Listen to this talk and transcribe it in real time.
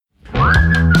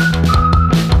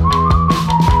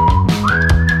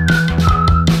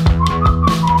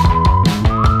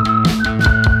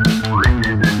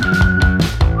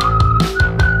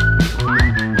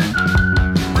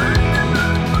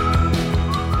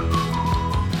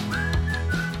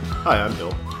Hi, I'm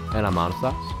Bill, And I'm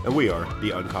Anastas. and we are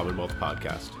the Uncommonwealth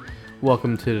Podcast.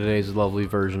 Welcome to today's lovely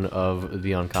version of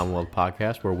the Uncommonwealth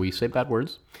Podcast, where we say bad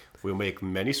words We'll make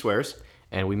many swears.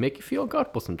 and we make you feel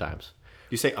uncomfortable sometimes. Do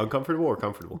you say uncomfortable or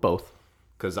comfortable? Both.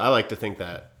 Because I like to think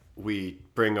that we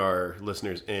bring our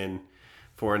listeners in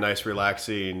for a nice,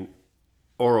 relaxing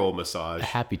oral massage. A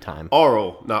happy time.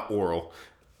 Oral, not oral,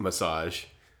 massage.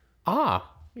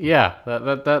 Yeah,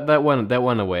 that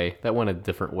went away. That went a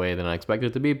different way than I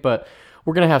expected it to be, but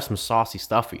we're gonna have some saucy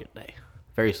stuff for you today.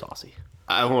 Very saucy.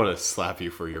 I want to slap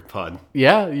you for your pun.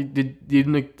 Yeah, you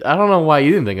didn't. I don't know why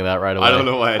you didn't think of that right away. I don't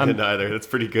know why I didn't either. That's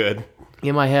pretty good.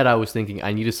 In my head, I was thinking,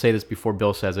 I need to say this before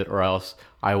Bill says it, or else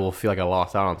I will feel like I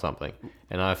lost out on something,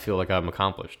 and I feel like I'm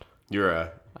accomplished. I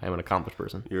am an accomplished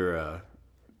person. You're a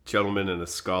gentleman and a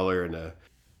scholar and a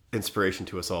inspiration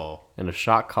to us all. And a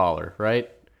shot collar,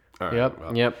 right? All right,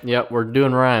 Yep. We're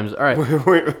doing rhymes. All right.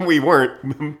 We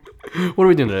weren't. What are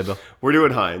we doing today, Bill? We're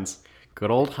doing Heinz. Good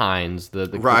old Heinz. The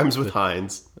Rhymes with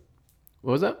Heinz.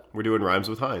 What was that? We're doing rhymes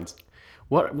with Heinz.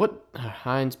 What?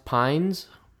 Heinz Pines?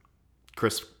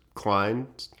 Chris Klein.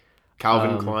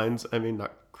 Calvin Klein's. I mean,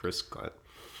 not Chris Klein.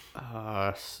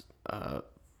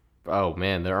 Oh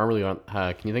man, there aren't really.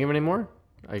 Can you think of any more?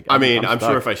 I'm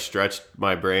sure if I stretched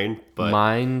my brain, but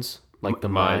mines, like the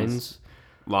mines.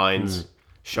 Lines,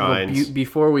 shines. Well,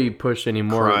 before we push any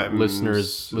more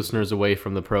Crimes. listeners away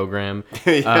from the program,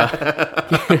 we're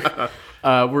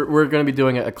going to be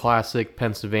doing a classic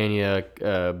Pennsylvania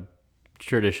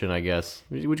tradition, I guess.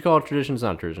 Would you call it a tradition? It's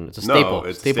not a tradition. It's a staple.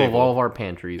 It's a staple of staple. all of our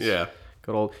pantries. Yeah.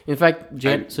 Good old. In fact,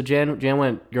 Jan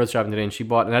went grocery shopping today, and she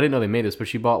bought. And I didn't know they made this, but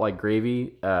she bought like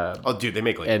gravy. Oh, dude, they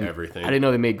make like and everything. I didn't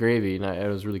know they made gravy, and I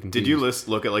was really confused. Did you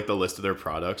look at like the list of their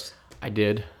products? I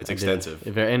did. It's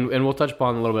extensive. And we'll touch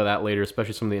upon a little bit of that later,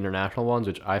 especially some of the international ones,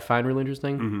 which I find really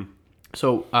interesting. Mm-hmm.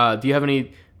 So, do you have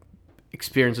any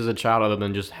experience as a child other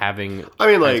than just having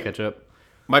Heinz ketchup?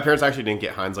 My parents actually didn't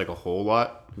get Heinz like a whole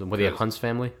lot. Were they a Hunt's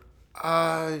family?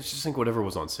 I just think whatever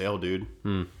was on sale, dude.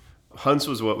 Hunt's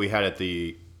was what we had at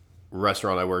the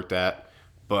restaurant I worked at,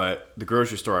 but the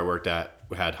grocery store I worked at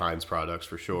had Heinz products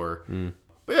for sure.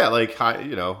 But yeah, like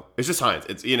it's just Heinz.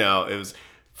 It's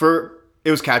it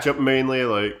was ketchup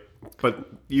mainly, but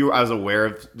I was aware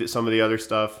of some of the other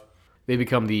stuff. They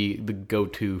become the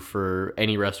go-to for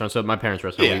any restaurant. So at my parents'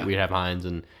 restaurant, we'd have Heinz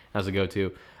and as a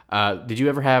go-to. Did you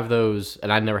ever have those?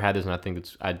 And I never had this, and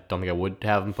I don't think I would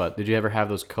have them. But did you ever have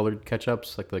those colored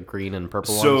ketchups, like the green and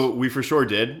purple ones? So we for sure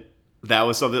did. That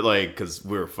was something because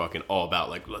we were fucking all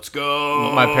about let's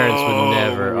go. My parents would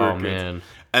never. Oh man.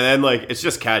 And then it's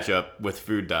just ketchup with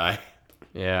food dye.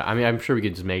 Yeah, I mean I'm sure we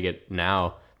could just make it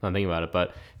now. I'm thinking about it,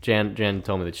 but Jan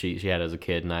told me that she had it as a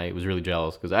kid, and I was really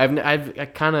jealous because I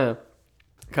kind of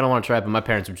want to try it, but my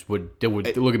parents would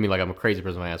look at me like I'm a crazy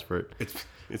person when I ask for it.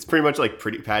 It's pretty much like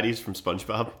Pretty Patties from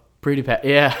SpongeBob.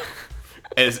 Yeah.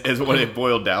 Is what it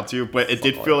boiled down to, but it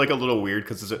did feel like a little weird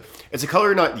because it's a color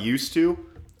you're not used to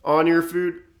on your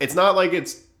food. It's not like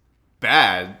it's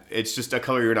bad. It's just a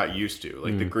color you're not used to,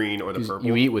 like the green or the purple.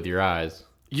 You eat with your eyes.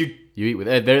 You eat with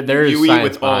there is you science eat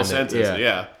with all behind senses. it.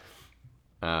 Yeah.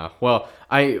 Well,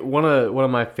 one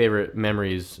of my favorite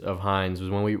memories of Heinz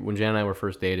was when Jan and I were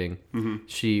first dating. Mm-hmm.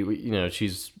 She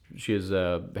is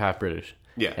half British.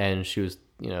 Yeah. And she was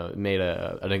made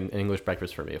an English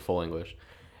breakfast for me, a full English,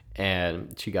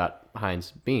 and she got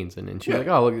Heinz beans, and she was like,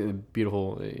 "Oh, look at the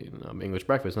beautiful English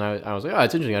breakfast." And I was like, "Oh,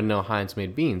 it's interesting. I didn't know Heinz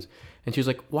made beans." And she was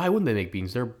like, "Why wouldn't they make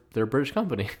beans? They're a British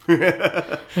company."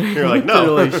 You're like,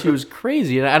 "No." She was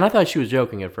crazy, and I thought she was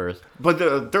joking at first.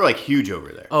 But they're like huge over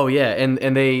there. Oh yeah,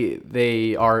 and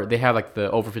they have like the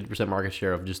over 50% market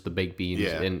share of just the baked beans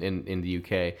in the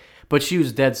UK. But she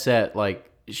was dead set, like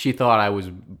she thought I was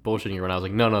bullshitting her when I was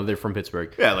like, no, they're from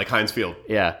Pittsburgh. Yeah, like Heinz Field.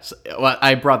 Yeah, so, well,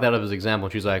 I brought that up as an example.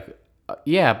 She's like,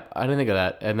 yeah, I didn't think of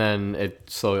that, and then it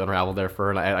slowly unraveled there for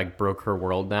her, and I broke her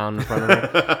world down in front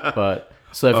of her. But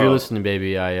so if you're listening,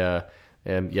 baby, that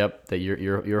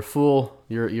you're a fool.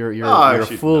 You're a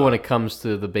fool when it comes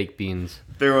to the baked beans.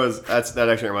 That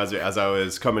actually reminds me. As I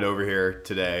was coming over here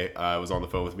today, I was on the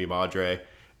phone with me Madre,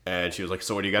 and she was like,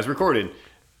 "So what are you guys recording?"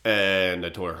 And I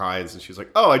told her Heinz, and she was like,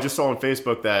 "Oh, I just saw on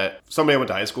Facebook that somebody I went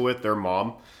to high school with, their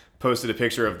mom, posted a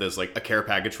picture of this like a care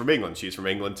package from England. She's from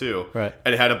England too, right?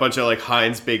 And it had a bunch of like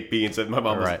Heinz baked beans. And my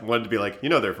mom wanted to be like,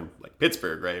 they're from like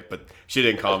Pittsburgh, right? But she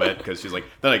didn't comment because she's like,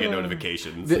 then I get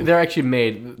notifications. They're actually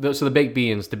made. So the baked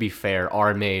beans, to be fair,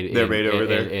 are made. They're made over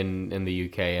there in the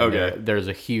UK. And okay. There's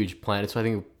a huge plant. So I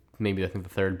think the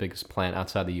third biggest plant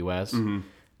outside the US. Mm-hmm.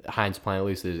 Heinz plant at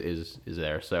least is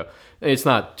there, so she's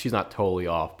not totally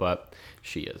off, but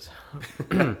she is.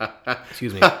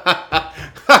 Excuse me.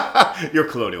 Your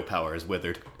colonial power is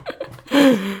withered.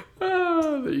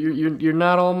 You're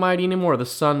not almighty anymore. The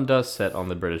sun does set on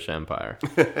the British Empire.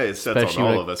 It sets Especially on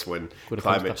all when of us when when it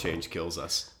comes climate to- change kills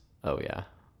us. Oh yeah.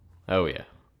 Oh yeah.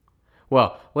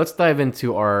 Well, let's dive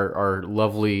into our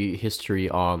lovely history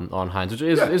on Heinz, which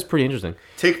is pretty interesting.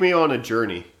 Take me on a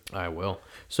journey, I will.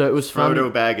 So it was founded.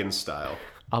 Frodo Baggins style.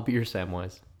 I'll be your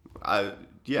Samwise,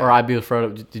 Yeah. or I'd be the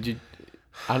Frodo. Did you?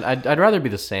 I'd rather be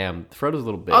the Sam. Frodo's a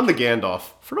little bitch. I'm the Gandalf.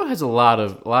 Frodo has a lot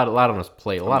on his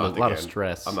plate, a lot of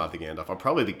stress. I'm not the Gandalf. I'm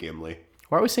probably the Gimli.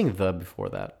 Why are we saying the before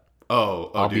that?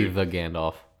 I'll be the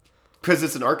Gandalf. Because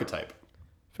it's an archetype.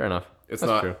 Fair enough. It's That's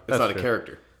not. true. It's not a true.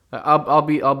 character. I'll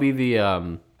be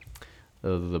the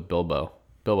Bilbo.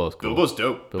 Bilbo's cool. Bilbo's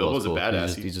dope. Bilbo's cool. a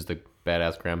badass. He's just a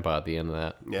badass grandpa at the end of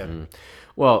that. Yeah.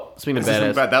 Well, speaking of This isn't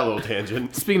badass, about that little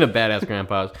tangent. speaking of badass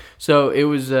grandpas, so it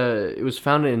was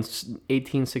founded in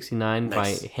 1869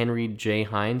 Nice. by Henry J.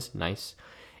 Heinz,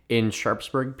 in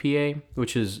Sharpsburg, PA,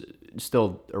 which is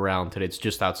still around today. It's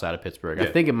just outside of Pittsburgh. I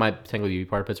Yeah. think it might technically be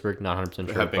part of Pittsburgh. Not 100%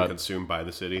 sure, Have been but consumed by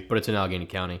the city. it's in Allegheny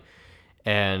County.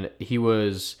 And he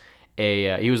was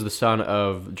the son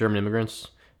of German immigrants,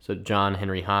 so John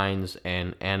Henry Heinz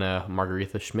and Anna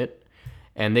Margaretha Schmidt,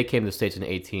 and they came to the States in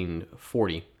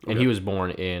 1840. And he was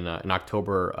born in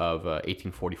October of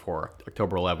 1844,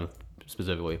 October 11th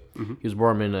specifically. Mm-hmm. He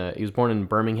was born in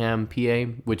Birmingham, PA,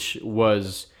 which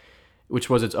was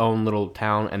its own little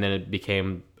town, and then it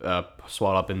became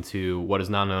swallowed up into what is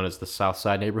now known as the South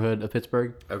Side neighborhood of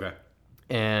Pittsburgh. Okay.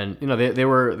 And they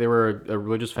were a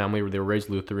religious family. They were raised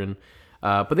Lutheran,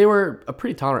 but they were a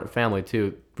pretty tolerant family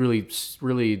too.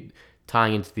 Really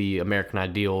tying into the American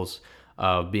ideals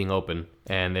of being open.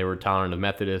 And they were tolerant of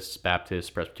Methodists, Baptists,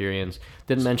 Presbyterians.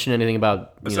 Didn't mention anything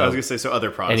about I was gonna say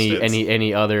other Protestants,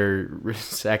 any other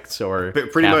sects or pretty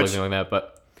Catholics much or anything like that.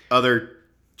 But other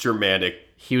Germanic.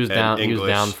 he was and down. He was English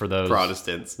down for those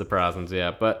Protestants. the Protestants.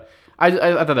 Yeah, but I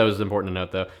thought that was important to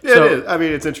note though. Yeah, So, it is. I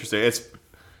mean, it's interesting. It's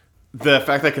the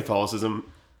fact that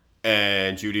Catholicism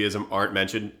and Judaism aren't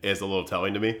mentioned is a little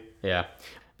telling to me. Yeah.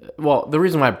 Well, the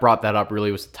reason why I brought that up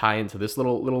really was to tie into this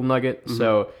little nugget. Mm-hmm.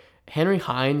 So Henry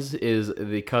Heinz is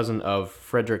the cousin of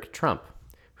Frederick Trump,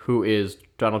 who is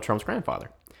Donald Trump's grandfather.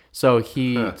 So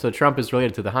so Trump is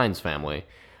related to the Heinz family.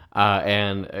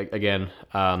 And again,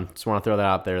 just want to throw that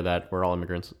out there that we're all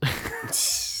immigrants.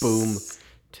 Boom.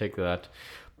 Take that.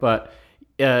 But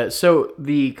so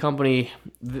the company,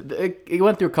 it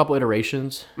went through a couple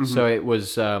iterations. Mm-hmm. So it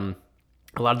was a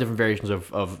lot of different variations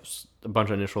of a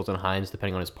bunch of initials in Heinz,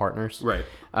 depending on his partners. Right.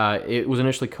 It was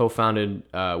initially co-founded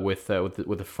with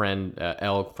a friend,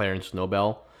 L. Clarence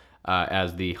Nobel,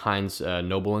 as the Heinz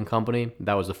Noble and Company.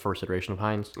 That was the first iteration of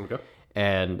Heinz. Okay.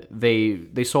 And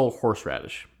they sold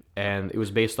horseradish, and it was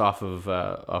based off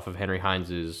of Henry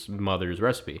Heinz's mother's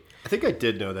recipe. I think I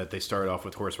did know that they started off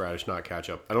with horseradish, not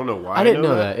ketchup. I don't know why. I didn't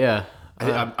know that. Yeah.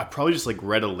 I probably just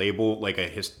read a label, and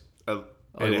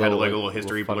it had a little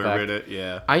history fun blurb fact. in it.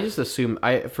 Yeah. I just assumed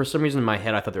for some reason in my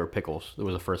head I thought they were pickles. It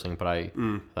was the first thing, but I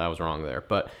was wrong there.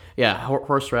 But yeah,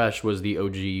 horseradish was the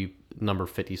OG number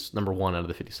 1 out of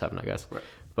the 57, I guess. Right.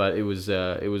 But it was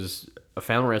a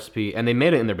family recipe, and they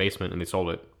made it in their basement and they sold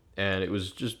it, and it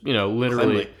was just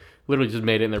literally just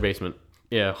made it in their basement.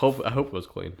 Yeah, I hope it was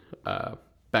clean.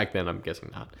 Back then, I'm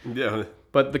guessing not. Yeah.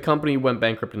 But the company went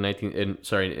bankrupt in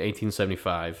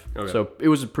 1875. Okay. So it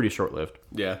was pretty short lived.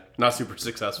 Yeah. Not super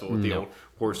successful with the old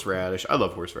horseradish. I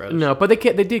love horseradish. No, but they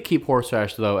did keep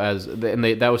horseradish though,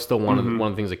 that was still one of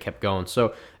the things that kept going.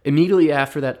 So immediately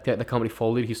after that, the company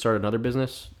folded. He started another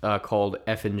business called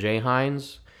F&J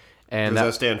Heinz, and Does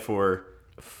that stand for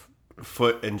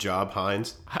Foot and Job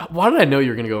Heinz? Why did I know you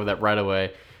were going to go with that right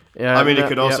away? Yeah, I mean, it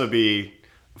could also be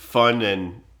Fun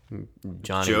and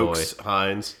Johnny Jokes Boy.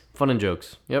 Heinz. Fun and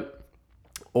jokes. Yep.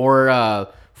 Or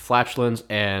flatulence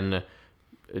and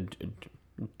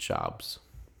jobs.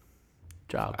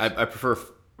 I prefer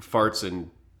farts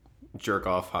and jerk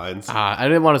off Heinz. I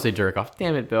didn't want to say jerk off.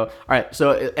 Damn it, Bill. All right,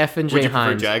 so F&J Would you prefer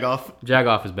Heinz. Jag-off?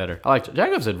 Jag-off is better. I like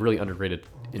Jag-off's a really underrated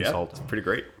insult. Yeah, it's pretty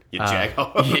great. You jag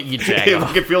off. You jag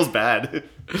off. It feels bad.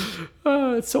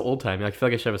 It's so old timey. I feel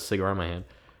like I should have a cigar in my hand.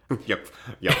 Yep.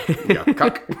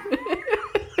 Cock.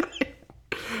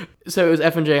 So it was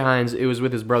F&J Heinz. It was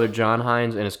with his brother John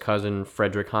Heinz and his cousin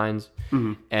Frederick Heinz.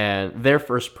 Mm-hmm. And their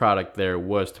first product there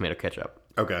was tomato ketchup.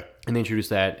 Okay. And they introduced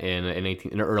that in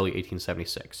early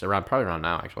 1876, probably around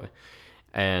now actually.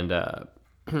 And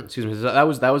excuse me, that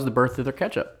was the birth of their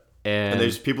ketchup. And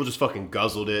people just fucking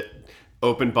guzzled it,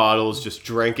 opened bottles, just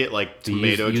drank it like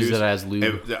tomato juice. Used it as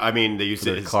lube. They used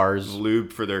it as cars.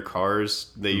 lube for their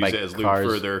cars. They used it as lube cars,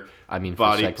 for their for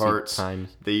body sexy parts.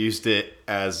 times. They used it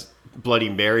as Bloody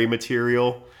Mary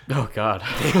material. Oh God.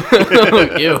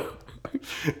 Ew.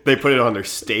 They put it on their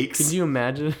steaks. Can you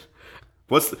imagine?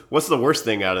 What's the worst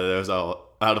thing out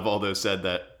of all those said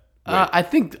that? I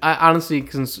think, honestly,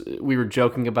 since we were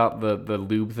joking about the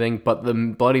lube thing, but the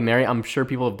Bloody Mary, I'm sure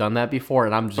people have done that before,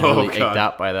 and I'm just really ached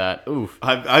out by that. Oof.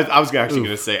 I was actually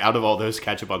going to say, out of all those,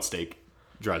 ketchup on steak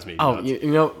drives me nuts.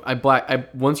 You know,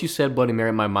 once you said Bloody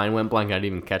Mary, my mind went blank. I didn't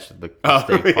even catch the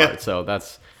steak part, so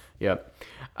that's, yep.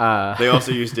 They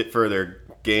also used it for their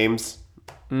games.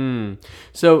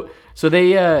 So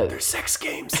they... Their sex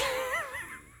games.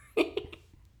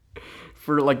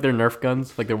 For, like, their Nerf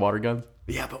guns, like their water guns.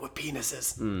 Yeah, but with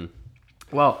penises.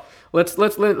 Well, let's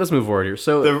move forward here.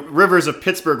 So the rivers of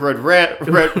Pittsburgh run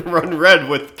red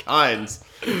with Heinz.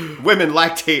 Women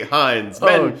lactate Heinz.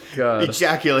 Men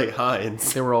ejaculate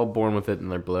Heinz. They were all born with it in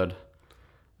their blood.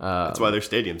 That's why their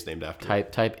stadium's named after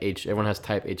Type H. Everyone has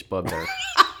Type H blood there.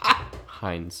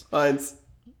 Heinz.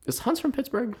 Is Heinz from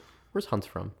Pittsburgh? Where's Heinz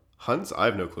from? Heinz? I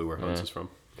have no clue where Heinz is from.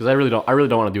 Because I really don't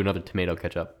want to do another tomato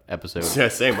ketchup episode. Yeah,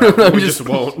 same. We just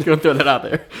won't. Gonna throw that out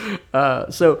there.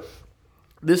 So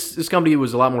this company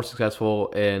was a lot more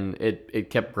successful, and it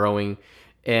kept growing.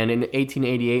 And in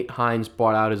 1888, Heinz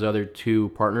bought out his other two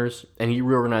partners, and he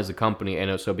reorganized the company, and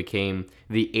it so became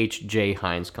the H.J.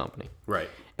 Heinz Company. Right,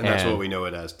 and that's what we know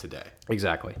it as today.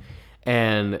 Exactly.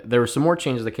 And there were some more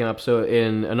changes that came up. So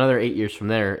in another 8 years from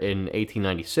there, in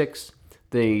 1896,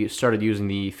 they started using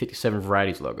the 57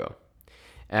 varieties logo.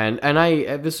 And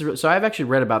I've actually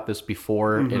read about this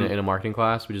before in a marketing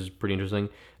class, which is pretty interesting.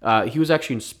 He was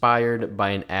actually inspired by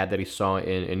an ad that he saw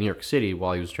in New York City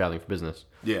while he was traveling for business.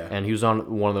 Yeah. And he was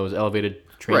on one of those elevated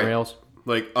train rails.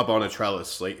 Like up on a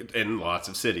trellis, like in lots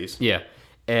of cities. Yeah.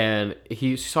 And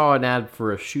he saw an ad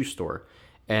for a shoe store,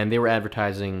 and they were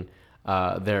advertising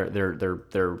their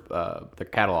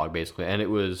catalog basically, and it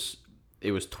was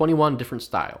 21 different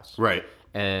styles. Right.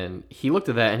 And he looked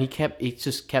at that, and he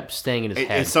just kept staying in his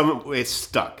head. It's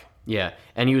stuck. Yeah,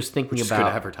 and he was thinking about good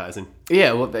advertising.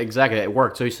 Yeah, well, exactly, it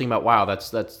worked. So he's thinking about, wow,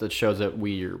 that shows that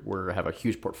we have a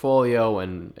huge portfolio,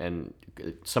 and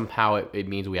somehow it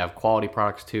means we have quality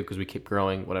products too because we keep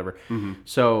growing, whatever. Mm-hmm.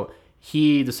 So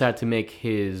he decided to make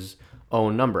his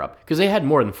own number up because they had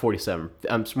more than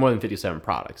 57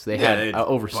 products. They had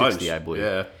over 60, I believe.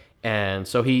 Yeah, and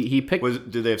so he picked.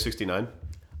 Did they have 69?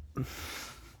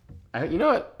 You know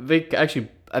what? They actually,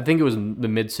 I think it was in the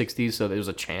mid 60s, so there was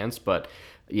a chance. But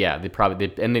yeah, they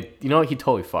you know what? He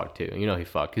totally fucked too. You know he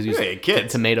fucked because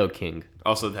he's Tomato King.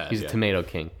 Also that he's a Tomato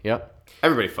King. Yep.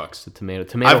 Everybody fucks. The tomato.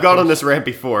 I've gone on this rant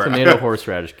before. Tomato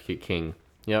horseradish king.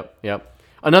 Yep.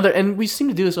 And we seem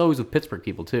to do this always with Pittsburgh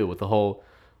people too, with the whole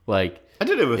like. I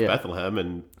did it with Bethlehem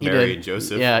and Mary and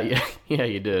Joseph. Yeah,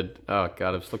 you did. Oh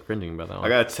god, I'm still cringing about that one. I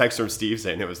got a text from Steve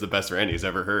saying it was the best rant he's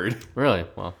ever heard. Really?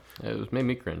 Well, it made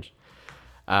me cringe.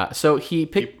 So he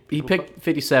picked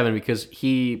 57 because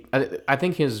I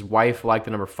think his wife liked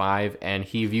the number 5, and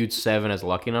he viewed 7 as a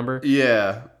lucky number.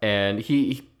 Yeah. And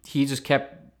he just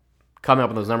kept coming up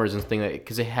with those numbers and thinking that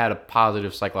because it had a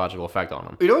positive psychological effect on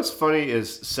him. You know what's funny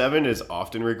is 7 is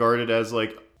often regarded as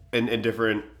like in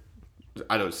different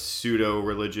pseudo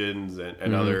religions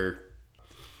and other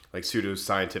like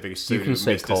pseudo-scientific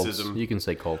mysticism. You can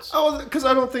say cults. Oh, because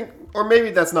I don't think, or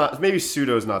maybe maybe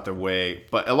pseudo is not the way,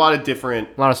 but a lot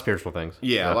of spiritual things.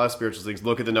 Yeah, a lot of spiritual things.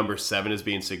 Look at the number 7 as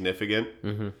being significant.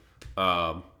 Mm-hmm.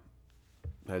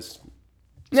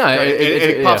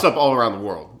 It pops up all around the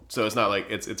world, so it's not like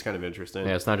it's kind of interesting.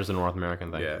 Yeah, it's not just a North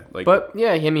American thing. Yeah, but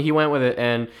yeah, he went with it,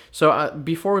 and so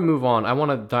before we move on, I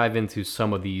want to dive into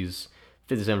some of these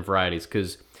 57 varieties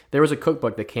because there was a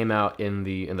cookbook that came out in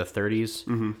the 30s.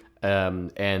 Mm-hmm.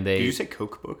 And Did you say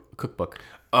cookbook? Cookbook.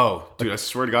 Oh, dude! I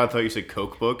swear to God, I thought you said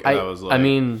Cokebook, and I was like, I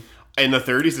mean, in the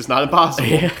 30s, it's not impossible.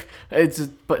 Yeah, it's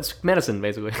medicine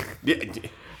basically. Yeah.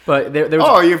 But there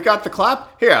was you've got the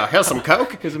clap? Here's some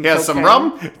Coke. Here's some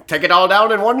rum. Take it all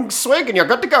down in one swig, and you're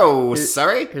good to go.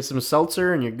 Sorry. Here's some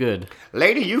seltzer, and you're good.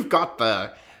 Lady, you've got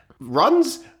the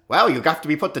runs. Well, you got to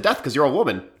be put to death because you're a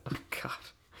woman. Oh,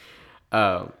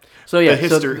 God. So yeah,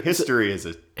 history is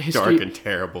a dark and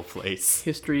terrible place.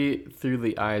 History through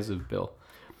the eyes of Bill.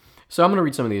 So I'm going to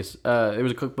read some of these. It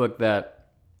was a cookbook that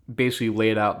basically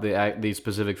laid out the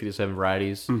specific 57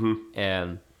 varieties,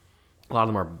 and a lot of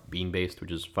them are bean based,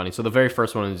 which is funny. So the very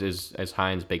first one is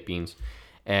Heinz baked beans,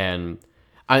 and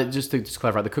just to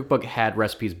clarify, the cookbook had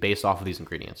recipes based off of these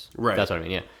ingredients. Right. That's what I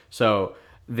mean. Yeah. So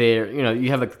you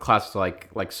have like the classics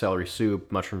like celery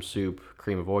soup, mushroom soup,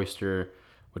 cream of oyster,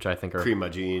 which I think are cream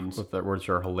of jeans. With the words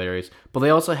are hilarious. But they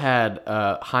also had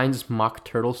Heinz mock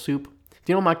turtle soup.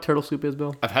 Do you know what mock turtle soup is,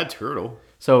 Bill? I've had turtle.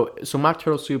 So mock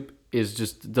turtle soup is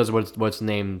just does what its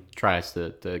name tries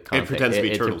to connote. It pretends to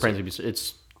be turtle soup.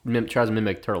 It's tries to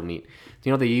mimic turtle meat. Do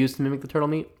you know what they use to mimic the turtle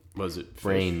meat? Was it fish?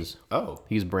 Brains. Oh.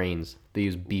 They use brains. They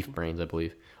use beef brains, I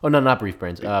believe. Oh, no, not beef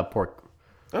brains. Pork.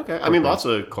 Okay. I mean, lots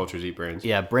of cultures eat brains.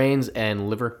 Yeah, brains and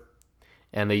liver.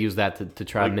 And they use that to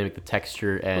try to mimic the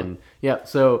texture. And yeah,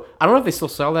 so I don't know if they still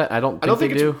sell that. I don't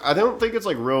think they do. I don't think it's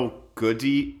like real good to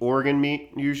eat organ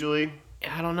meat usually.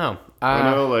 I don't know.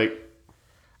 I know, like,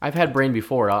 I've had brain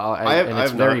before. And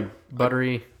it's very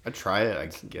buttery. I'd try it, I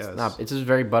guess. It's just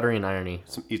very buttery and irony.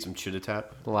 Eat some chitatap.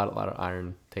 A lot of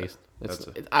iron taste.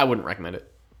 I wouldn't recommend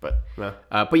it. But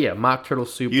yeah, mock turtle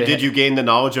soup. Did you gain the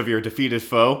knowledge of your defeated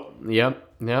foe?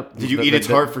 Yep. Did you eat its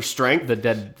heart for strength?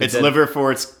 Its liver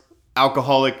for its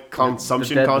alcoholic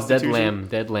consumption constitution?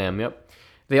 Dead lamb, yep.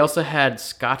 They also had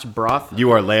Scotch broth.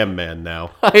 You are lamb man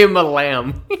now. I am a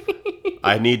lamb.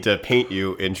 I need to paint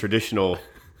you in traditional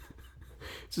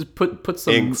just put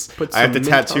some inks. Put some I have to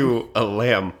tattoo a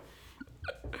lamb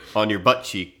on your butt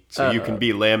cheek so you can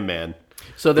be lamb man.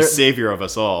 So the savior of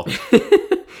us all.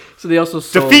 So they also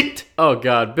sold... Defeat! Oh,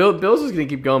 God. Bill's just going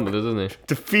to keep going with this, isn't he?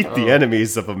 Defeat the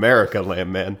enemies of America,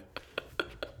 lamb man.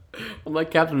 I'm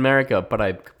like Captain America, but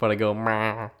I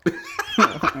go...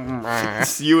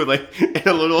 It's you with like in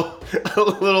a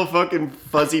little fucking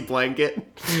fuzzy blanket.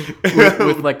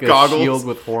 with like a goggles. Shield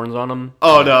with horns on them.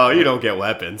 Oh, no. You don't get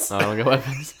weapons. I don't get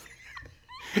weapons.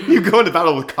 You go into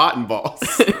battle with cotton balls.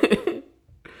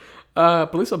 But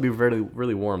at least I'll be really,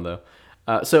 really warm, though.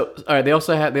 So, all right, they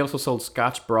also sold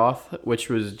Scotch broth, which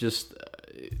was just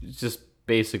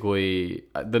basically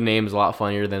the name's a lot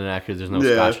funnier than it actually. There's no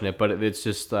Scotch in it, but it's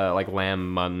just like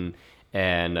lamb, mutton,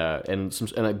 and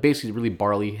like basically really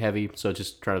barley heavy. So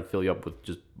just trying to fill you up with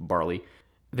just barley.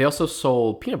 They also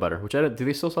sold peanut butter, which do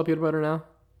they still sell peanut butter now?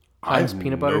 Heinz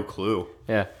peanut butter. No clue.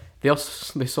 Yeah, they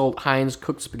sold Heinz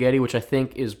cooked spaghetti, which I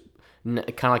think is kind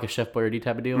of like a Chef Boyardee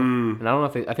type of deal. And I don't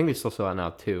know if I think they still sell that now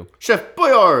too. Chef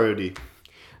Boyardee.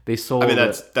 They sold. I mean,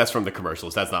 that's from the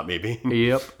commercials. That's not maybe.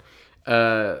 Yep.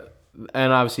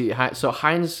 And obviously, so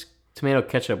Heinz tomato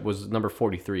ketchup was number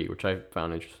 43, which I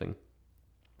found interesting.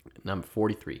 Number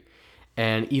 43,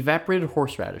 and evaporated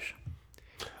horseradish.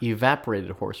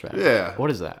 Yeah. What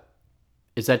is that?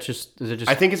 Is it just?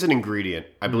 I think it's an ingredient.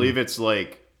 I believe it's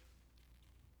like.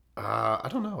 I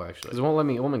don't know actually. Because it won't let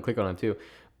me click on it too.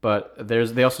 But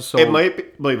they also sold. It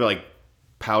might be like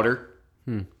powder.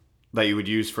 That you would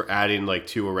use for adding like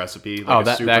to a recipe. Like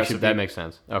that makes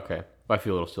sense. Okay, I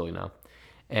feel a little silly now.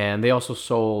 And they also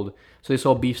sold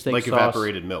beef steak like sauce.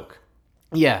 Evaporated milk.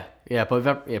 Yeah, but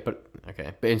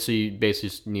okay, and so you basically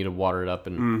just need to water it up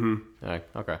and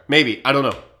okay. Maybe I don't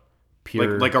know.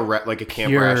 Pure like a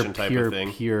camp ration type of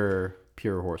thing. Pure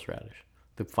horseradish,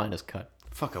 the finest cut.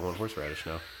 Fuck, I want horseradish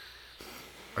now.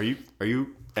 Are you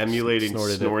emulating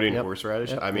snorting horseradish?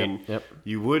 Yep, I mean,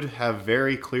 you would have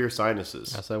very clear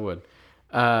sinuses. Yes, I would.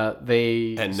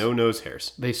 And no nose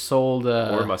hairs. They sold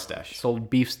or mustache. Sold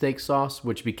beefsteak sauce,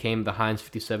 which became the Heinz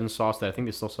 57 sauce that I think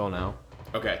they still sell now.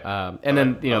 Okay. And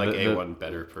then I like A1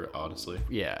 better, honestly.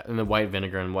 Yeah, and the white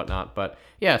vinegar and whatnot. But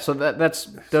yeah, so that's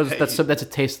a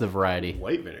taste of the variety.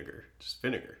 White vinegar, just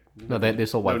vinegar. No, they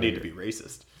sold white. No vinegar. need to be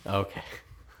racist. Okay.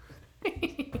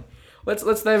 Let's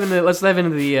dive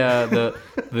into the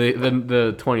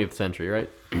 20th century, right?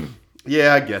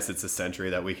 Yeah, I guess it's a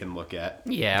century that we can look at.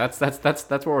 Yeah, that's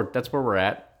where we're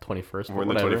at. 21st. We're in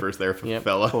the 21st there,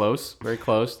 fella. Close, very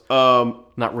close.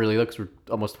 Not really, because we're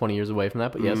almost 20 years away from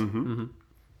that, but yes.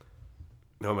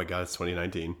 Oh my God, it's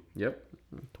 2019. Yep,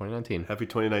 2019. Happy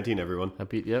 2019, everyone.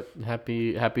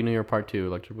 Happy New Year Part 2,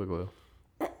 Electric Boogaloo.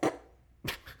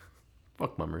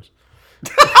 Fuck mummers.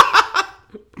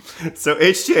 So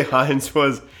H.J. Heinz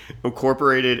was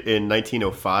incorporated in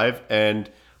 1905, and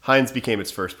Heinz became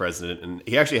its first president, and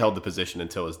he actually held the position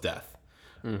until his death.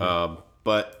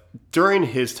 But during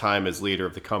his time as leader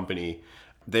of the company,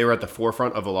 they were at the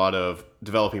forefront of a lot of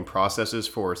developing processes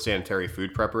for sanitary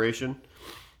food preparation.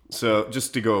 So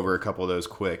just to go over a couple of those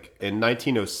quick, in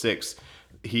 1906,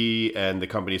 he and the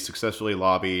company successfully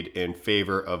lobbied in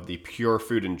favor of the Pure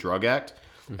Food and Drug Act.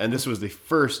 And this was the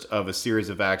first of a series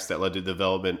of acts that led to the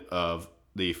development of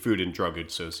the Food and Drug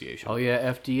Association. Oh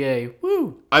yeah, FDA.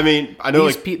 Woo! I mean, I know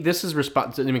this is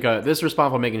responsible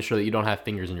for making sure that you don't have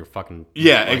fingers in your fucking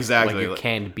exactly like your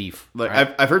canned beef. Like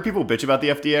right? I've heard people bitch about the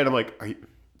FDA, and I'm like,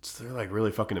 they're like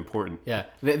really fucking important. Yeah,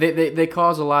 they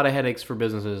cause a lot of headaches for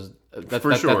businesses. That's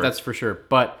for sure.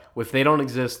 But if they don't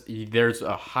exist, there's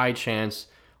a high chance,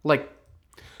 like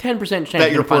 10% chance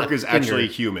that your pork is actually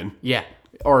human. Yeah,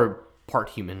 or part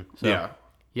human. So,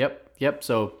 yeah. Yep.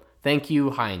 So thank you,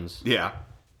 Heinz. Yeah.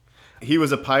 He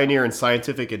was a pioneer in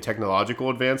scientific and technological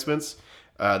advancements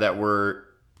that were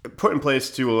put in place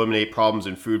to eliminate problems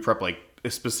in food prep, like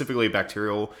specifically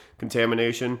bacterial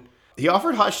contamination. He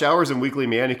offered hot showers and weekly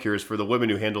manicures for the women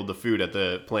who handled the food at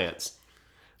the plants.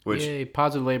 Which, Yay,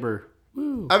 positive labor.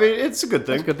 Woo. I mean, it's a good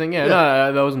thing. It's a good thing. Yeah.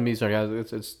 No, that wasn't me, sorry,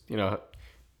 guys. It's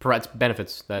provides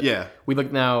benefits that. Yeah. We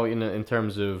look now in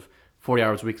terms of 40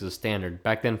 hours a week as a standard.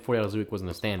 Back then, 40 hours a week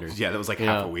wasn't a standard. Yeah, that was like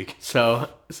half a week. So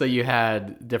you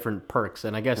had different perks,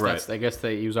 and I guess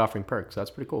he was offering perks.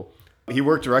 That's pretty cool. He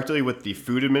worked directly with the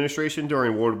Food Administration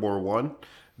during World War One.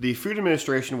 The Food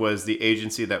Administration was the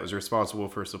agency that was responsible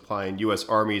for supplying U.S.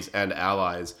 armies and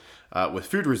allies with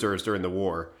food reserves during the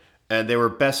war. And they were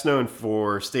best known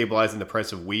for stabilizing the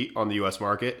price of wheat on the U.S.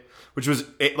 market, which was,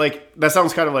 that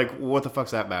sounds kind of like, what the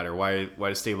fuck's that matter? Why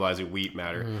does stabilizing wheat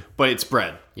matter? Mm-hmm. But it's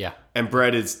bread. Yeah. And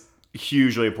bread is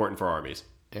hugely important for armies.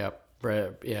 Yep.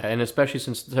 Bread, yeah. And especially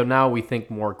so now we think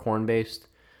more corn-based.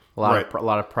 A lot of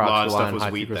products rely on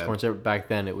high fructose corn. So back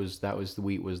then, the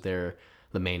wheat was the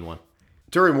main one.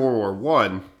 During World War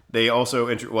One, they also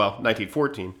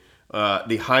 1914,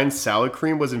 the Heinz salad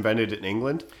cream was invented in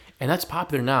England, and that's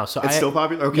popular now. So it's still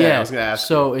popular. Okay, yeah, I was going to ask.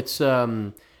 So it's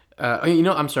I'm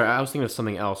sorry, I was thinking of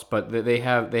something else, but they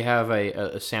have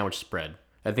a sandwich spread.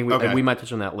 I think we might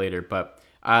touch on that later, but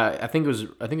I think it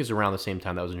was around the same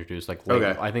time that was introduced. I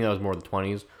think that was more the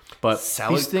 20s. But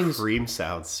salad cream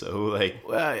sounds so like.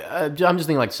 I'm just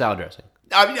thinking like salad dressing.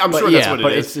 I'm sure that's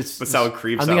what it is. But salad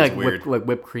cream sounds like weird.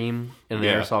 Whipped cream in an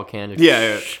aerosol can.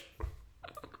 Yeah.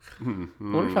 I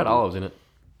wonder if it had olives in it.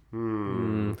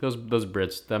 Those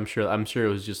Brits. I'm sure it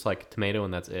was just like tomato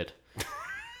and that's it.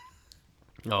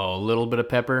 Oh, a little bit of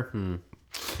pepper.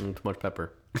 Too much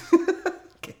pepper.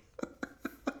 Okay.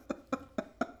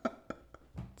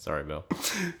 Sorry, Bill.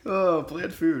 Oh,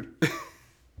 bland food.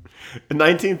 In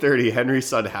 1930, Henry's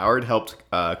son Howard helped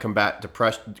combat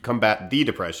the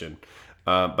Depression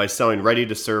by selling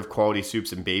ready-to-serve quality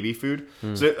soups and baby food,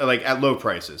 so like at low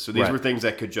prices. So these were things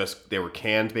that they were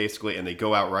canned basically, and they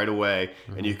go out right away,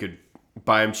 and you could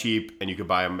buy them cheap, and you could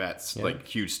buy them at like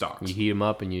huge stocks. You heat them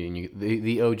up, and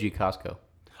the OG Costco.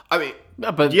 I mean,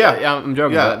 but I'm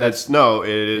joking. Yeah, it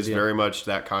is very much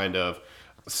that kind of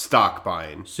stock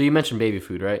buying. So you mentioned baby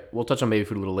food, right? We'll touch on baby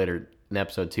food a little later in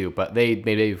episode 2, but they made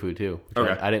baby food too.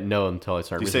 Okay. I didn't know until I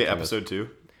started. Did you say episode 2?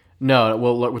 No,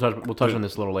 we'll touch on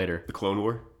this a little later. The Clone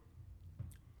War.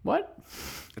 What?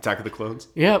 Attack of the Clones.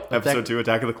 Yep. Episode 2,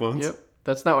 Attack of the Clones. Yep.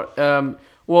 That's not what.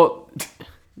 Well,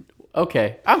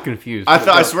 okay. I'm confused.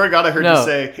 I swear to God, I heard you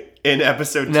say in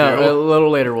episode 2. No, a little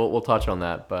later we'll touch on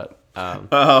that, but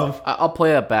I'll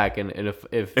play that back, and if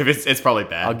it's probably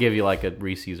bad, I'll give you like a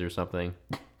Reese's or something,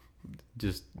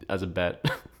 just as a bet.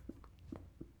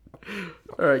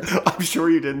 All right. I'm sure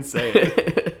you didn't say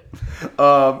it.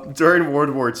 During World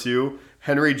War II,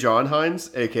 Henry John Heinz,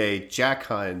 aka Jack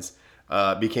Heinz,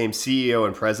 became CEO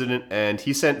and president, and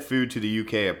he sent food to the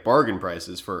UK at bargain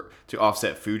prices to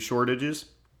offset food shortages.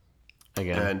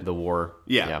 Again, the war.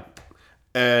 Yeah.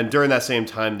 And during that same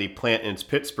time, the plant in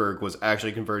Pittsburgh was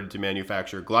actually converted to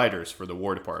manufacture gliders for the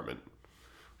War Department,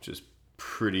 which is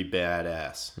pretty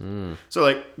badass. So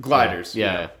like gliders.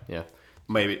 Yeah.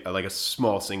 Maybe like a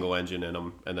small single engine in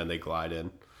them, and then they glide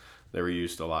in. They were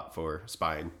used a lot for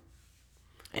spying.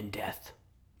 And death.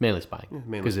 Mainly spying.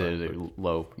 Because they're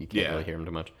low. You can't really hear them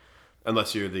too much.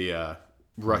 Unless you're the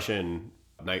Russian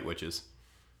night witches.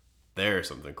 They're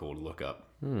something cool to look up.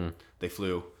 They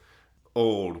flew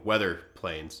old weather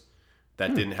planes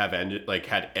that didn't have engine, like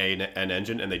had an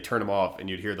engine, and they turned them off, and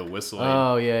you'd hear the whistling.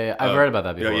 Oh, yeah. I've read about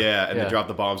that before. They dropped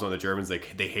the bombs on the Germans. They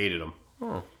hated them.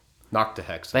 Oh. Knocked to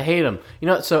hex. They hate them.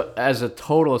 So as a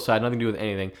total aside, nothing to do with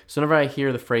anything. So whenever I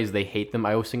hear the phrase "they hate them,"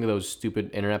 I always think of those stupid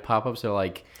internet pop-ups. They're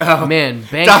like, "Man,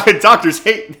 banks doctors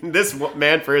hate this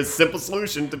man for his simple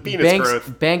solution to penis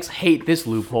growth. Banks hate this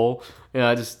loophole."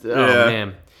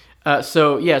 Man.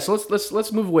 So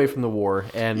let's move away from the war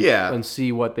and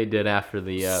see what they did after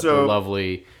the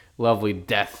lovely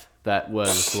death that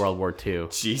was World War II.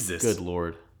 Jesus, good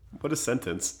Lord, what a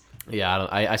sentence. Yeah,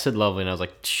 I said lovely, and I was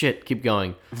like, shit, keep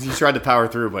going. You tried to power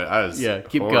through, but I was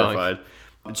keep horrified.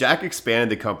 Going. Jack expanded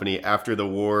the company after the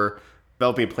war,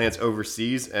 developing plants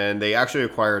overseas, and they actually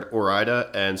acquired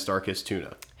Ore-Ida and Starkist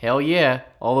tuna. Hell yeah.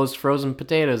 All those frozen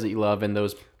potatoes that you love and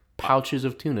those pouches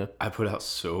of tuna. I put out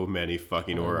so many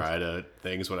fucking Ore-Ida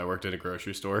things when I worked at a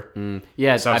grocery store.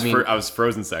 Yeah, so I was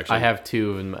frozen section. I have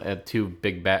two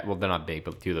big bags. Well, they're not big,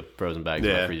 but 2 of the frozen bags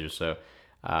in my freezer. So,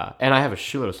 and I have a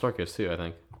shitload of Starkist too, I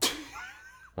think.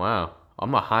 Wow,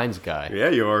 I'm a Heinz guy. Yeah,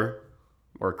 you are.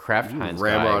 Or Kraft Heinz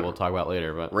guy. We'll talk about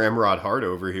later. But Ramrod Hard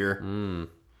over here.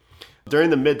 During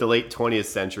the mid to late 20th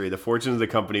century, the fortunes of the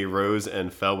company rose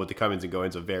and fell with the comings and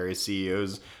goings of various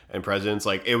CEOs and presidents.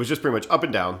 Like, it was just pretty much up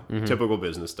and down, typical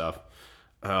business stuff.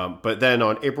 But then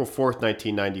on April 4th,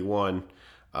 1991,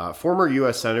 former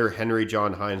U.S. Senator Henry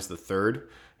John Heinz III,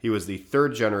 he was the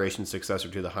third generation successor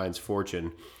to the Heinz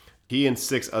fortune. He and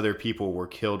 6 other people were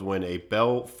killed when a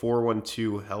Bell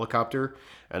 412 helicopter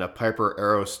and a Piper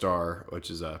Aerostar,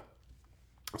 which is a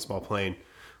small plane,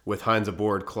 with Heinz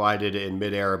aboard, collided in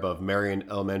midair above Marion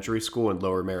Elementary School in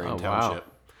Lower Marion Township.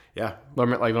 Wow. Yeah.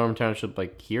 Lower Township,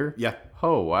 like here? Yeah.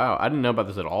 Oh, wow. I didn't know about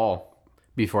this at all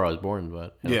before I was born,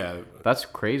 but... Yeah. That's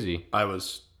crazy. I'm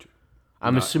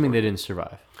assuming they didn't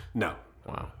survive. No.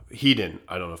 Wow. He didn't.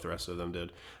 I don't know if the rest of them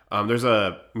did. There's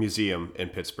a museum in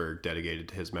Pittsburgh dedicated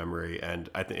to his memory, and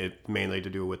I think it mainly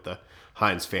to do with the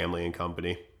Heinz family and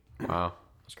company. Wow.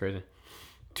 That's crazy.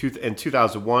 In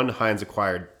 2001, Heinz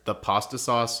acquired the pasta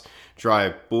sauce,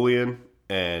 dry bouillon,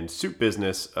 and soup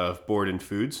business of Borden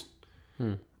Foods.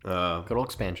 Good old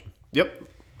expansion. Yep.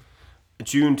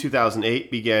 June 2008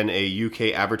 began a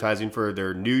UK advertising for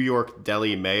their New York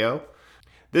deli mayo.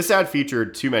 This ad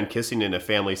featured 2 men kissing in a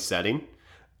family setting.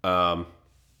 And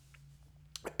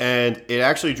it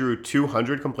actually drew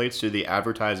 200 complaints to the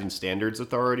Advertising Standards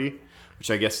Authority, which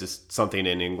I guess is something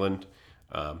in England.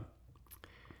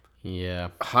 Yeah.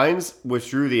 Heinz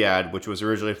withdrew the ad, which was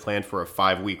originally planned for a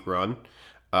 5-week run.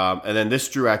 And then this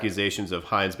drew accusations of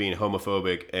Heinz being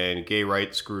homophobic, and gay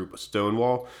rights group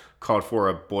Stonewall called for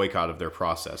a boycott of their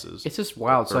processes. It's just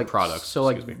wild. It's like products. So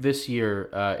like this year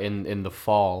in the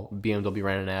fall, BMW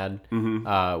ran an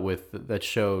ad with that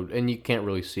showed, and you can't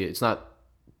really see it. It's not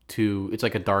too. It's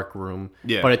like a dark room.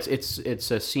 Yeah. But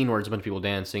it's a scene where it's a bunch of people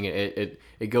dancing.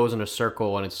 It goes in a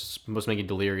circle, and it's supposed to make you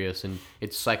delirious, and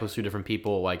it cycles through different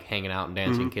people like hanging out and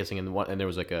dancing, kissing, and there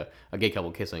was like a gay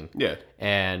couple kissing. Yeah.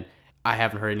 And I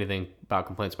haven't heard anything about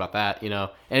complaints about that, And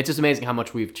it's just amazing how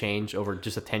much we've changed over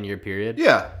just a 10-year period.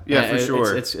 Yeah, for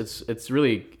sure. It's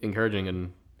really encouraging,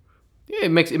 and it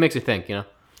makes you think,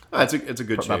 It's a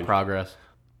good change. About progress.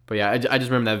 But yeah, I just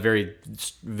remember that very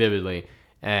vividly,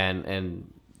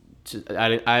 and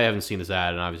I haven't seen this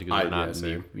ad, and obviously because we're not in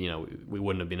the, we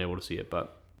wouldn't have been able to see it,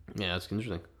 but yeah, it's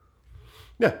interesting.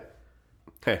 Yeah.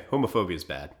 Hey, homophobia is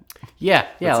bad. Yeah.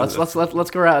 Let's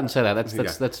go out and say that. That's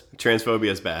transphobia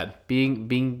is bad.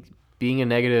 Being a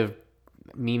negative,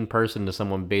 mean person to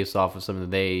someone based off of something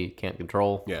that they can't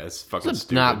control. Yeah, it's fucking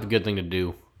stupid. Not a good thing to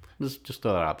do. Just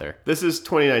throw that out there. This is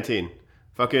 2019.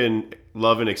 Fucking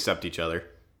love and accept each other.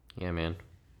 Yeah, man.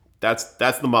 That's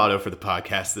the motto for the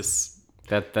podcast.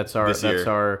 That's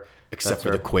our. Except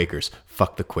for the Quakers.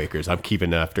 Fuck the Quakers. I'm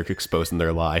keeping after exposing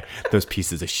their lie. Those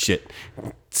pieces of shit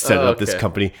set up this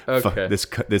company. Okay.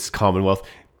 Fuck this Commonwealth.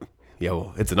 Yeah,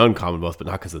 well, it's an uncommonwealth, but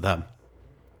not because of them.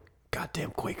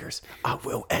 Goddamn Quakers. I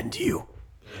will end you.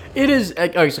 It is.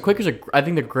 Okay, so Quakers I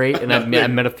think they're great, and I've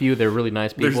met a few. They're really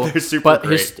nice people. They're super but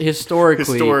great.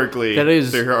 Historically, that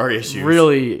is there are issues.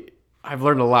 Really, I've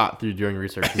learned a lot doing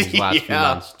research in these last few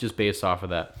months, just based off of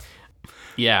that.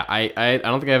 Yeah, I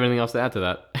don't think I have anything else to add to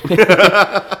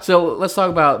that. So let's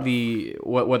talk about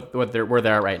where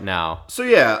they're at right now. So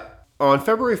yeah, on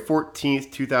February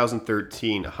 14th,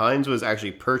 2013, Heinz was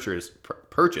actually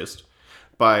purchased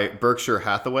by Berkshire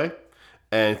Hathaway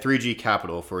and 3G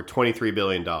Capital for $23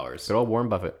 billion. Good old Warren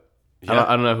Buffett. Yeah.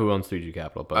 I don't know who owns 3G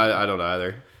Capital, but I don't know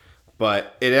either.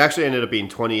 But it actually ended up being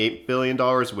 $28 billion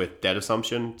with debt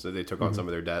assumption, so they took on some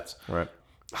of their debts. Right.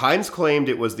 Heinz claimed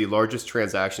it was the largest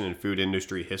transaction in food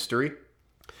industry history.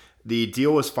 The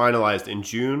deal was finalized in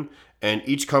June, and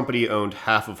each company owned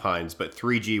half of Heinz, but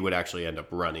 3G would actually end up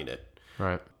running it.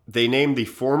 Right. They named the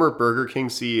former Burger King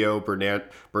CEO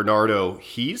Bernardo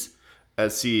Hees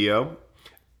as CEO,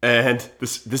 and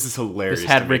this is hilarious. This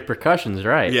had repercussions,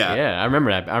 right? Yeah. I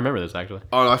remember that. I remember this actually.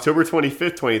 On October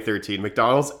 25th, 2013,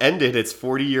 McDonald's ended its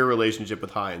 40-year relationship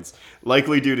with Heinz,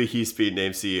 likely due to Hees being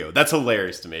named CEO. That's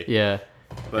hilarious to me. Yeah.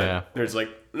 But there's like,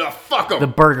 no, fuck them. The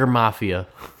Burger Mafia.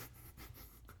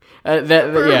 I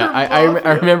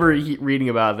remember reading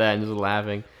about that and just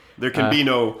laughing. There can be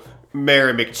no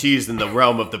Mary McCheese in the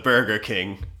realm of the Burger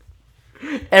King.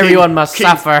 Everyone must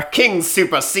suffer. King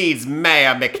supersedes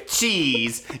Mayor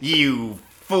McCheese, you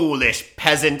foolish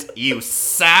peasant, you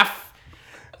serf.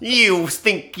 You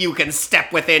think you can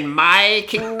step within my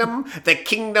kingdom? The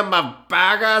kingdom of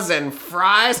burgers and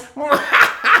fries?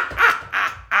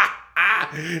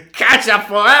 Ketchup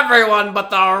for everyone but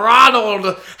the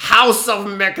Ronald House of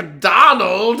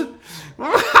McDonald.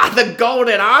 The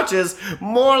golden arches,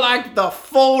 more like the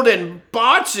folding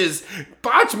botches.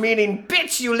 Botch meaning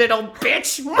bitch, you little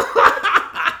bitch.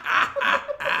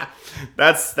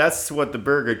 That's what the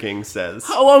Burger King says.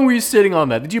 How long were you sitting on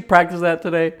that? Did you practice that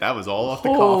today? That was all off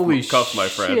the Holy cuff, my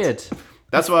friend. shit.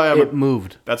 That's why It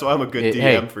moved. That's why I'm a good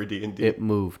DM for D&D. It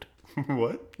moved.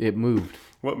 What? It moved.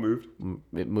 What moved?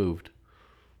 It moved.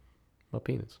 My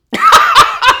penis.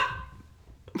 I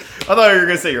thought you were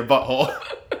gonna say your butthole.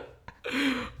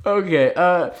 Okay.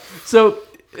 So,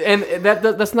 and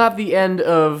that's not the end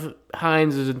of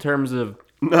Heinz's in terms of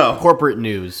corporate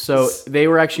news. So they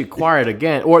were actually acquired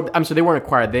again, or I'm sorry, they weren't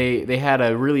acquired. They had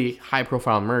a really high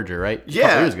profile merger, right? Yeah. A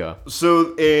couple years ago.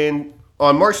 So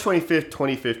on March 25th,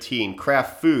 2015,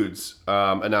 Kraft Foods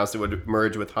announced it would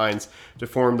merge with Heinz to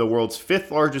form the world's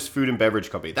 5th largest food and beverage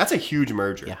company. That's a huge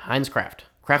merger. Yeah, Heinz Kraft.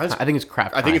 I think it's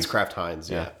Kraft. I think it's Kraft Heinz.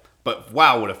 Yeah. But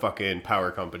wow, what a fucking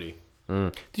power company.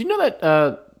 Did you know that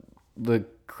the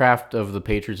Kraft of the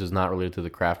Patriots is not related to the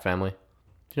Kraft family?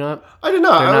 Do you know that? I did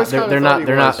not.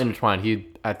 They're not intertwined.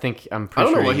 I'm pretty sure. I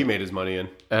don't know what he made his money in.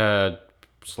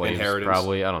 Slaves, Inheritance.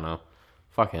 Probably. I don't know.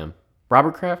 Fuck him.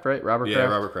 Robert Kraft, right? Robert Kraft. Yeah,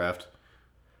 Robert Kraft.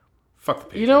 Fuck the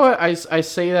Patriots. You know what? I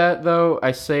say that though.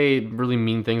 I say really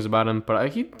mean things about him,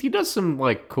 but he does some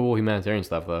like cool humanitarian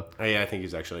stuff though. Oh, yeah, I think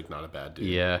he's actually like not a bad dude.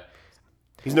 Yeah.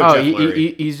 He's no Jeff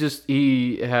Lurie.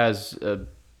 He has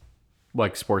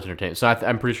like sports entertainment. So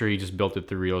I'm pretty sure he just built it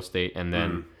through real estate and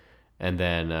then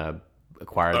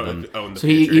acquired them. So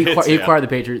he acquired the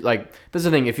Patriots. Like this is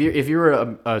the thing. If you're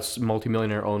a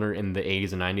multimillionaire owner in the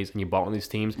 80s and 90s and you bought one of these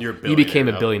teams, you became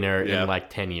a billionaire in like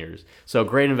 10 years. So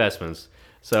great investments.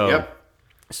 So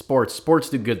sports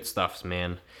do good stuff,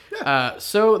 man. Yeah.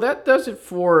 So that does it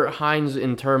for Heinz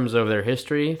in terms of their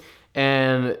history.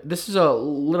 And this is a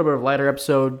little bit of a lighter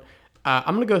episode.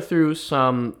 I'm gonna go through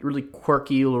some really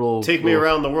quirky little. Take me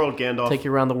around the world, Gandalf. Take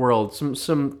you around the world.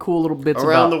 Some cool little bits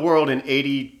around the world in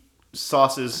 80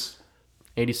 sauces.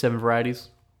 87 varieties.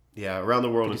 Yeah, around the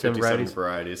world in 57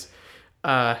 varieties.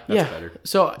 That's better.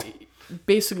 So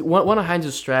basically, one of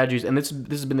Heinz's strategies, and this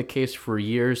has been the case for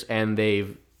years, and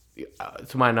they've,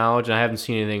 to my knowledge, and I haven't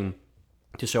seen anything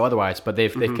to show otherwise, but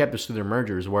they've kept this through their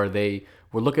mergers, where they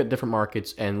will look at different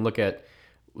markets and look at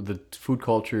the food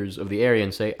cultures of the area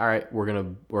and say, all right,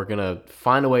 we're gonna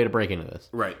find a way to break into this.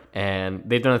 Right. And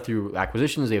they've done it through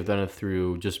acquisitions. They've done it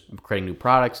through just creating new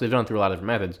products. They've done it through a lot of different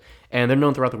methods, and they're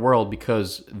known throughout the world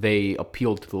because they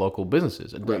appealed to the local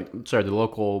businesses. Right. Sorry, the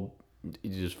local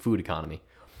just food economy.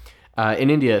 In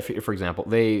India, for example,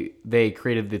 they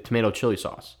created the tomato chili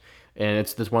sauce, and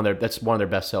that's one of their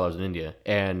best sellers in India,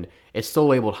 and it's still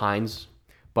labeled Heinz,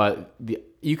 but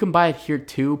you can buy it here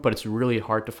too, but it's really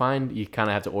hard to find. You kind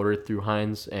of have to order it through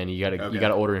Heinz, and you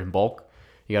gotta order it in bulk.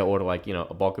 You gotta order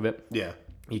a bulk of it. Yeah.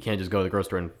 You can't just go to the grocery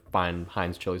store and find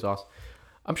Heinz chili sauce.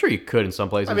 I'm sure you could in some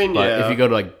places, but if you go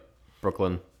to like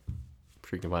Brooklyn, I'm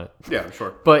sure you can find it. Yeah, I'm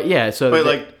sure. But yeah, so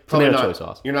like tomato chili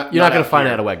sauce. You're not gonna find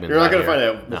it at a Wegmans. You're not gonna find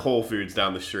it at Whole Foods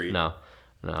down the street. No.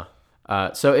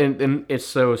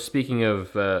 So speaking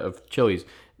of chilies.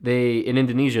 In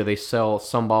Indonesia, they sell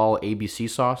sambal ABC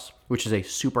sauce, which is a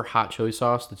super hot chili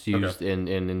sauce that's used in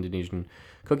Indonesian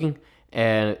cooking.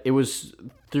 And it was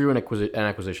through an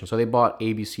acquisition. So they bought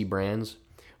ABC brands,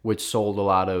 which sold a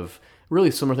lot of really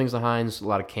similar things to Heinz, a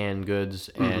lot of canned goods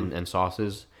and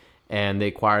sauces. And they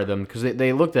acquired them because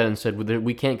they looked at it and said,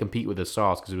 we can't compete with this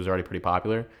sauce because it was already pretty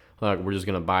popular. Like, we're just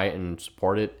going to buy it and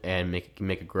support it and make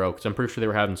it grow. Because I'm pretty sure they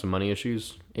were having some money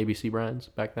issues, ABC brands,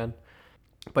 back then.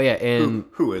 But yeah, and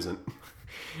who isn't?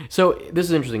 So this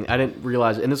is interesting. I didn't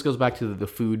realize, and this goes back to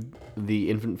the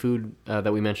infant food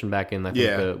that we mentioned back in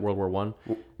the World War I,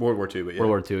 World War II, but World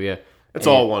War II, yeah. It's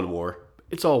all one war.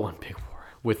 It's all one big war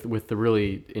with the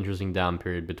really interesting down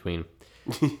period between.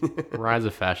 Rise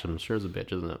of fashion, sure as a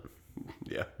bitch, isn't it?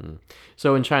 Yeah.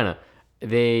 So in China,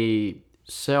 they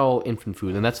sell infant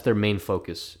food, and that's their main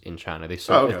focus in China. They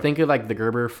sell. Think of like the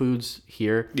Gerber foods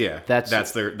here. Yeah, that's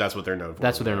what they're known for.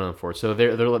 That's what they're known for. So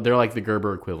they're like the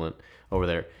Gerber equivalent over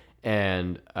there.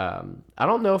 And I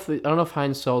don't know if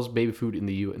Heinz sells baby food in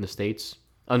the States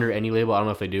under any label. I don't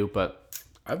know if they do, but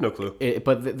I have no clue.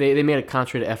 But they made a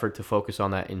concentrated effort to focus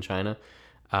on that in China,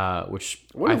 which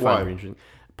I find very interesting.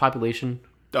 Population.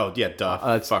 Oh yeah,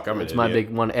 duh. It's my big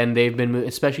one, and they've been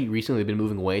especially recently. They've been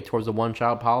moving away towards the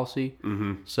one-child policy.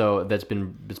 Mm-hmm. So it's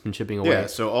been chipping away. Yeah,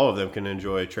 so all of them can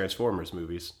enjoy Transformers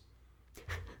movies.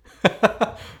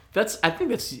 I think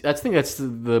that's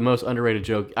the most underrated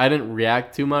joke. I didn't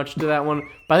react too much to that one,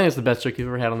 but I think it's the best joke you've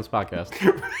ever had on this podcast.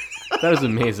 That is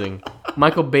amazing.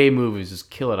 Michael Bay movies just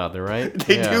kill it out there, right?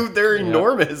 They do. They're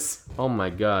enormous. Oh my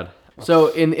god. So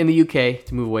in the UK,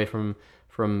 to move away from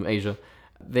Asia.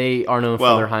 They are known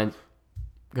for their Heinz.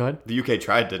 Go ahead. The UK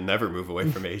tried to never move away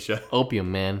from Asia.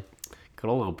 Opium, man.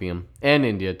 Good old opium. And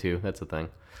India, too. That's the thing.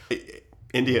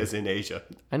 India is in Asia.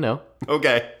 I know.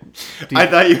 Okay. I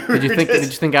thought you were Did you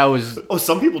think I was? Oh,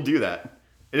 some people do that.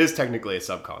 It is technically a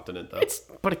subcontinent, though.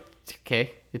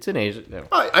 Okay. It's in Asia. No.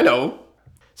 I know.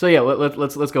 So yeah,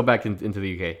 let's go back into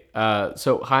the UK.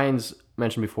 So Heinz,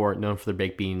 mentioned before, known for their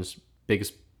baked beans,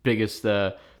 biggest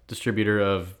distributor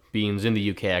of beans in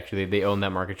the UK. Actually, they own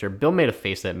that market share. Bill made a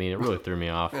face at me, and it really threw me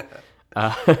off.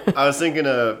 I was thinking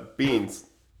of beans.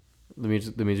 The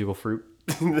musical fruit.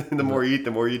 The more you eat,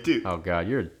 the more you do. Oh God,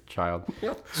 you're a child.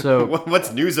 So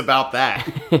what's news about that?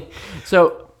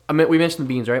 So I mean, we mentioned the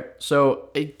beans, right? So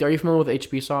are you familiar with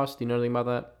HP sauce? Do you know anything about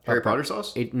that? Harry Potter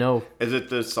sauce? No. Is it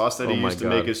the sauce that he used to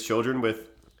make his children with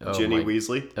Ginny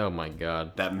Weasley? Oh my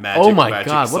God. That magic. Oh my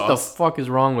God! Sauce. What the fuck is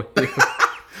wrong with you?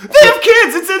 They have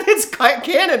kids. It's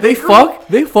canon. They fuck.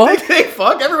 They fuck. They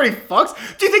fuck. Everybody fucks.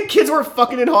 Do you think kids were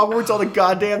fucking in Hogwarts all the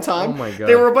goddamn time? Oh my God.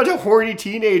 They were a bunch of horny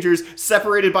teenagers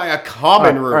separated by a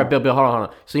common room. All right, Bill, hold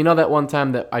on. So you know that one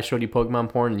time that I showed you Pokemon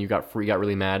porn and you got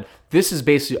really mad? This is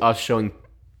basically us showing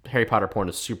Harry Potter porn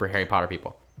to super Harry Potter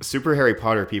people. Super Harry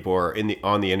Potter people are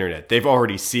on the internet. They've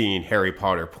already seen Harry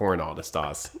Potter porn,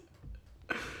 Anastas.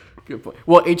 Good point.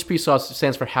 Well, HP sauce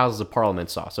stands for Houses of Parliament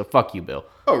sauce. So fuck you, Bill.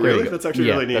 Oh, really? That's actually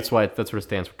really neat. That's what it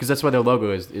stands for. Because that's why their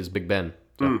logo is Big Ben.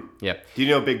 So, yeah. Do you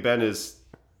know Big Ben is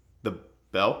the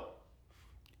bell?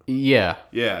 Yeah.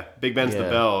 Yeah. Big Ben's the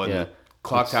bell, and yeah. the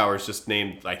clock tower is just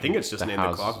named. I think it's just named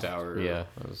the clock tower. Yeah.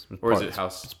 Or is it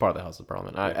House? It's part of the House of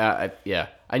Parliament. I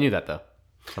knew that though.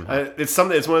 It's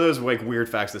something. It's one of those like weird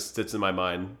facts that sits in my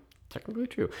mind. Technically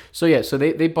true. So yeah, so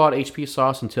they bought HP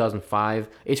sauce in 2005.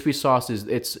 HP sauce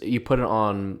is you put it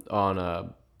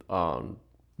on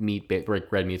meat,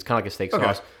 red meat. It's kind of like a steak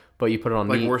sauce, but you put it on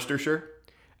like meat. Worcestershire.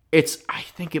 I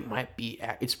think it might be.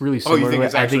 It's really similar. Oh, you think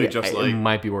it's actually it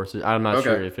might be Worcestershire. I'm not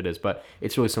sure if it is, but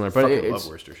it's really similar. But I love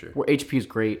Worcestershire. HP is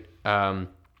great.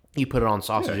 You put it on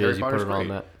sausages. You put it on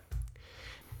that.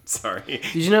 Sorry.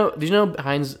 Did you know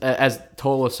Heinz? As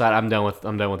total aside, I'm done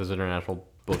with this international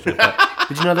bullshit. But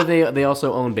did you know that they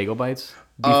also own Bagel Bites?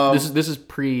 This is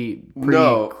pre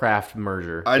Kraft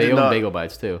merger. They own Bagel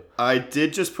Bites too. I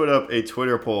did just put up a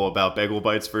Twitter poll about Bagel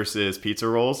Bites versus pizza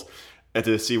rolls, and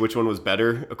to see which one was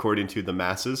better according to the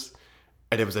masses,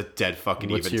 and it was a dead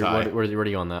fucking even tie. Where are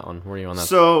you on that one? Where are you on that?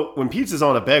 So when pizza's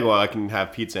on a bagel, I can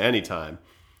have pizza anytime.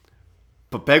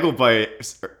 But Bagel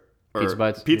Bites.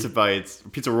 Pizza bites,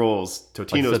 pizza rolls,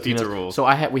 Totino's pizza rolls. So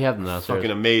we have them downstairs.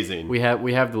 Fucking amazing.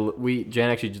 Jan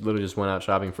actually literally just went out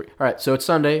shopping for. All right, so it's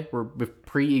Sunday. We're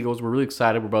pre-Eagles. We're really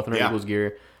excited. We're both in our Eagles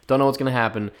gear. Don't know what's gonna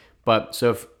happen, but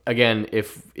so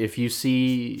if you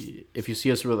see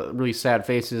us with really sad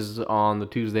faces on the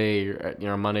Tuesday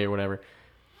or Monday or whatever,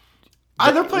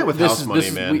 they're playing with house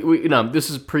money, man. This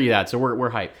is pre that, so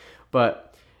we're hyped.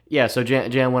 But yeah, so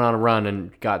Jan went on a run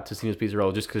and got Totino's pizza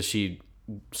roll just because she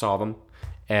saw them,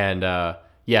 and they're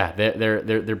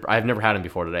I've never had them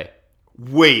before today.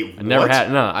 Wait, I never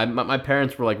had. No, my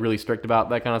parents were like really strict about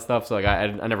that kind of stuff, so like I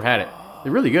never had it.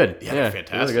 They're really good. Yeah, they're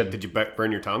fantastic. Really good. Did you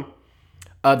burn your tongue?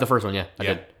 The first one, I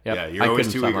did. Yep. Yeah, you're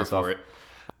always too eager for it.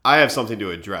 I have something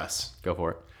to address. Go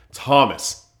for it,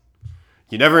 Thomas.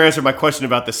 You never answered my question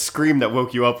about the scream that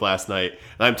woke you up last night,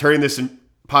 and I'm turning this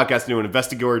podcast into an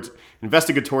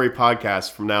investigatory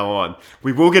podcast from now on.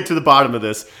 We will get to the bottom of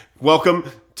this. Welcome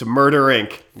to Murder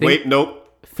Inc. Wait,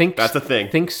 nope. That's a thing.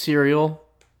 Think cereal,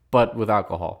 but with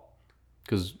alcohol,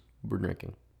 because we're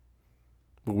drinking.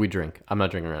 We drink. I'm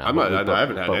not drinking right now. I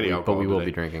haven't had any alcohol. But we will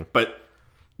today. be drinking. But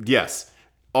yes,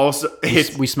 also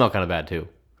we smell kind of bad too.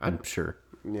 I'm sure.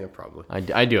 Yeah, probably.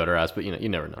 I do at our house, but you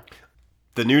never know.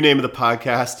 The new name of the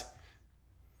podcast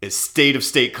is State of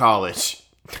State College.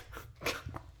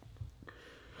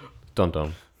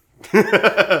 Dun.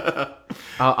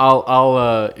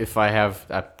 I'll if I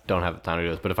don't have the time to do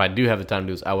this, but if I do have the time to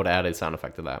do this, I would add a sound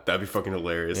effect to that. That'd be fucking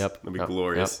hilarious. Yep. That'd be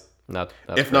glorious. Yep.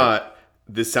 If not,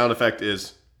 this sound effect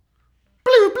is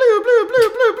blue, blue, blue, blue,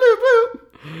 blue,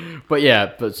 blue,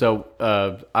 blue. But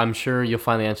so I'm sure you'll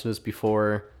find the answer to this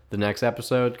before the next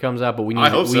episode comes out. But I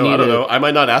hope so. I don't know. I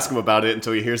might not ask him about it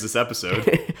until he hears this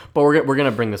episode. But we're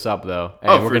gonna bring this up though,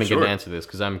 and we're gonna get an answer to this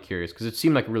because I'm curious because it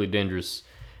seemed like a really dangerous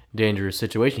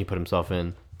situation he put himself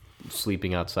in,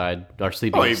 sleeping outside or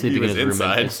sleeping in his room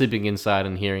and sleeping inside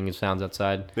and hearing his sounds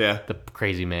outside. Yeah, the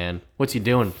crazy man. What's he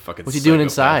doing? What's he doing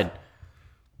inside?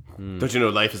 Don't you know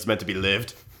life is meant to be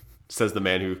lived? Says the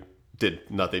man who did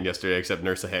nothing yesterday except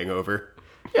nurse a hangover.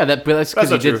 Yeah, that's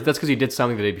because he did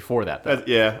something the day before that.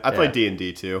 I played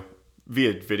D&D too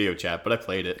via video chat, but I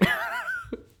played it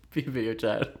via video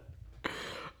chat.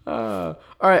 All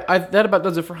right, that about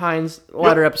does it for Heinz.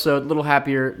 Lighter episode, a little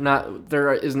happier.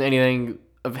 There isn't anything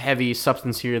of heavy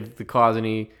substance here that could cause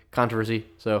any controversy.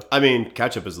 So I mean,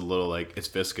 ketchup is a little like it's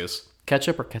viscous.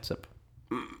 ketchup or ketchup?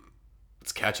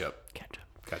 It's ketchup.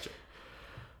 Ketchup.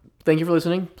 Thank you for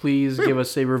listening. Please give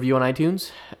us a review on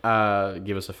iTunes.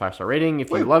 Give us a 5-star rating if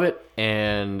you love it,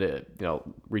 and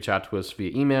reach out to us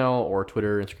via email or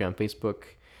Twitter, Instagram, Facebook.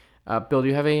 Bill, do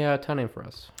you have a town name for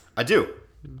us? I do.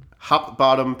 Hop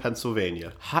Bottom,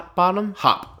 Pennsylvania. Hot Bottom?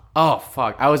 Hop. Oh,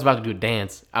 fuck. I was about to do a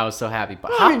dance. I was so happy.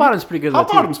 But Hot Bottom's pretty good.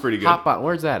 Hop Bottom's pretty good. Hot Bottom.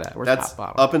 Where's that at? Where's That's Hot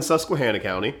Bottom? up in Susquehanna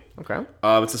County. Okay.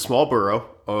 It's a small borough.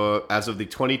 As of the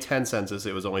 2010 census,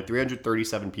 it was only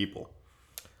 337 people.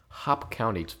 Hop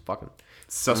County. It's fucking...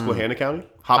 Susquehanna County?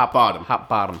 Hop Bottom. Hop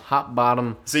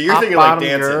Bottom. So you're Hop thinking like Bottom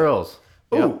dancing. girls.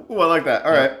 Ooh, I like that.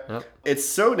 All right. Yep. It's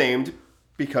so named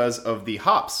because of the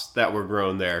hops that were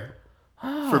grown there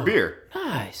for beer.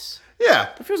 Nice. Yeah.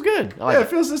 That feels good. I like It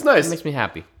feels just nice. It makes me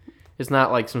happy. It's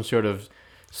not like some sort of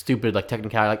stupid like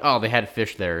technicality, like, they had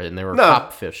fish there and they were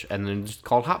hop fish and then just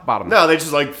called Hop Bottom. No, they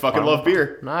just like fucking love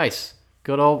beer. Nice.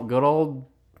 Good old,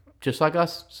 just like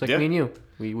us. Just like me and you.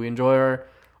 We enjoy our...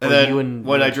 And then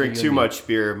when I drink too much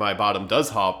beer, my bottom does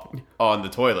hop on the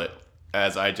toilet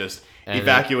as I just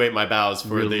evacuate my bowels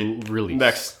for the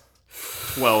next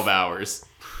 12 hours.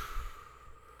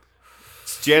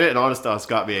 Janet and Anastas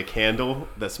got me a candle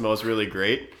that smells really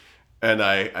great, and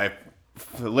I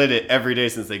lit it every day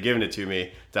since they've given it to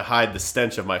me to hide the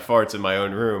stench of my farts in my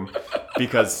own room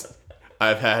because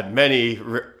I've had many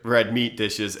red meat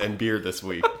dishes and beer this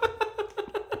week.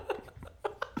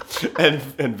 and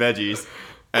veggies.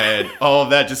 And all of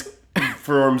that just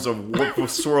forms a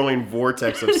swirling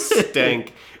vortex of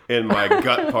stank in my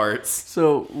gut parts.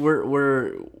 So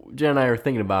Jen and I are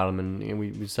thinking about him, and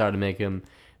we decided to make him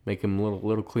a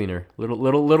little cleaner, little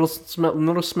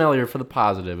smellier for the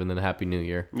positive, and then Happy New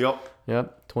Year. Yep.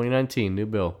 2019, new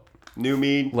Bill, new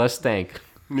me, less stank.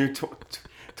 New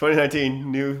 2019,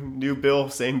 new Bill,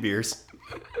 same beers.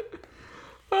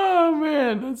 Oh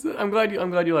man, I'm glad you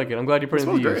like it. I'm glad you put it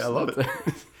in the use. I love it.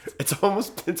 It's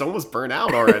almost burnt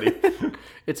out already.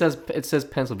 It says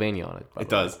Pennsylvania on it. It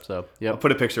does. So yeah, I'll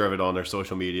put a picture of it on their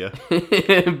social media.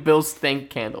 Bill's stank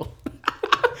candle.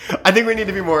 I think we need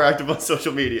to be more active on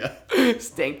social media.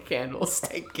 Stank candle.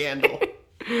 Stank candle.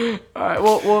 All right.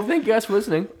 Well, thank you guys for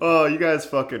listening. Oh, you guys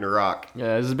fucking rock.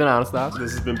 Yeah, this has been Anastas.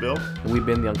 This has been Bill. And we've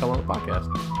been the Uncommon Podcast.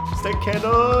 Stank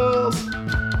candles.